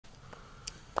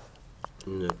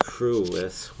in a crew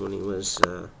with when he was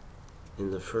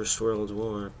in the First World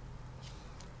War.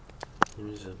 He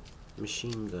was a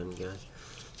machine gun guy.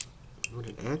 What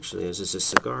it actually is a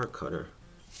cigar cutter.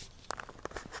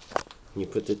 You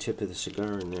put the tip of the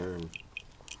cigar in there and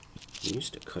you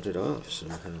used to cut it off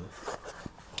somehow.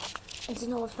 It's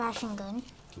an old-fashioned gun.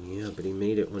 Yeah, but he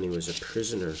made it when he was a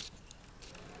prisoner.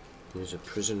 He was a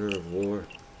prisoner of war.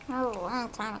 Oh, a long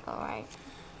time ago, right?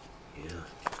 Yeah.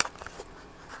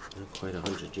 Not quite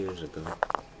 100 years ago.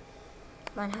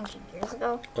 100 years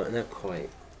ago? Oh, not quite.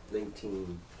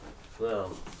 19...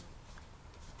 Well...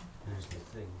 There's the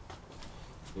thing.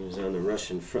 He was on the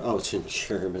Russian front. Oh, it's in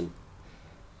German.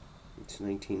 It's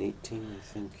 1918, I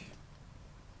think.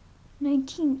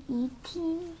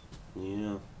 1918?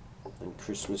 Yeah. On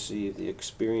Christmas Eve, the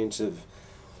experience of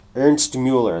Ernst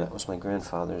Mueller. That was my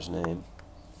grandfather's name.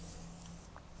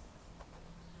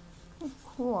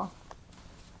 Cool.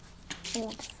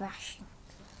 Old-fashioned.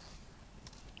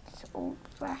 It's an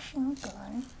old-fashioned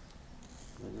gun.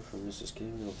 Letter from Mrs.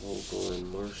 Gabriel Vogel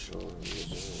and Marshall in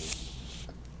Missouri.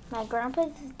 My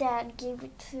grandpa's dad gave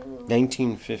it to...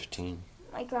 1915.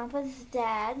 My grandpa's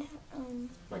dad.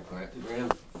 My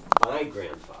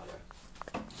grandfather.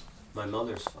 My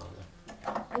mother's father.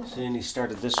 See, and he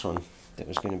started this one. That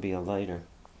was going to be a lighter.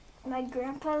 My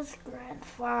grandpa's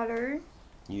grandfather.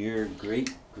 Your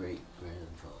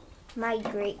great-great-grandfather. My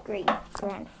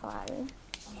great-great-grandfather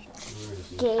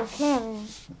gave him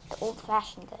the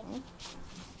old-fashioned gun.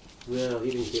 Well,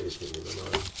 he didn't give it to me, my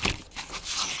mom.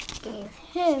 Gave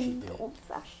him the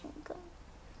old-fashioned gun.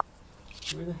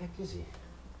 Where the heck is he?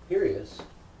 Here he is.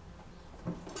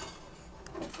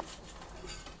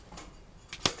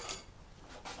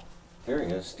 There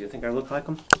he is. Do you think I look like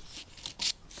him?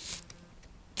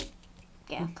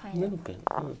 Yeah, A kind little of. bit.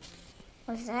 Oh.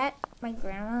 Was that my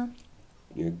grandma?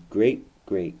 Your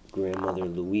great-great-grandmother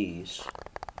Louise.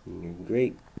 And your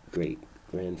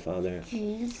great-great-grandfather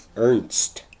Jeez.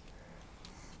 Ernst.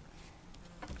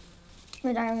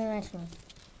 What are we missing?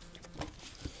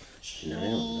 And I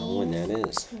don't know when that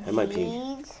is. That might be...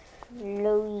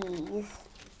 Louise.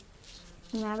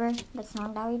 Remember the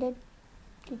song that we did?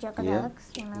 The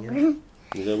Jokadelics? Yeah. Remember?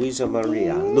 Yeah. Louisa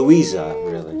Maria. Louisa,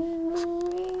 really.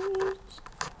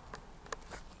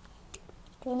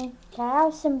 Jenny, can I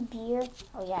have some beer?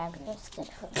 Oh yeah, beer's good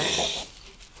for me.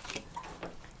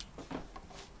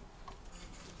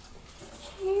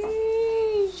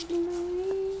 Jeez,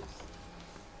 Louise.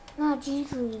 Oh,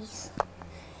 jeez, Louise.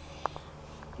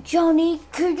 Johnny,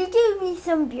 could you give me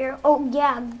some beer? Oh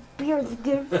yeah, beer's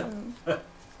good for me.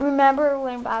 Remember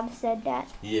when Bob said that?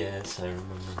 Yes, I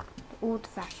remember.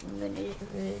 Old-fashioned gun is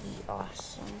really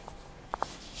awesome.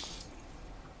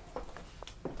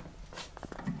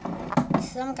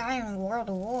 Some guy in World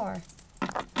War.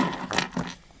 I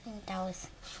think that was...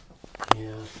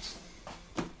 Yeah.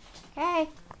 Hey,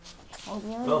 hope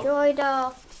you enjoyed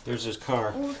There's his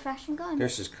car. old-fashioned gun.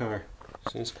 There's his car.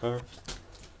 See his car?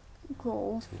 Cool, In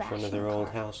old-fashioned front of their old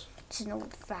car. house. It's an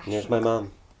old-fashioned. And there's my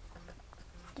mom.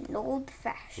 An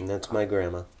old-fashioned. And that's my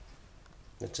grandma.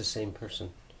 That's the same person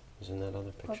as in that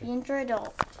other Hope picture. you enjoyed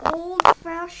the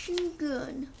old-fashioned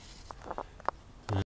gun.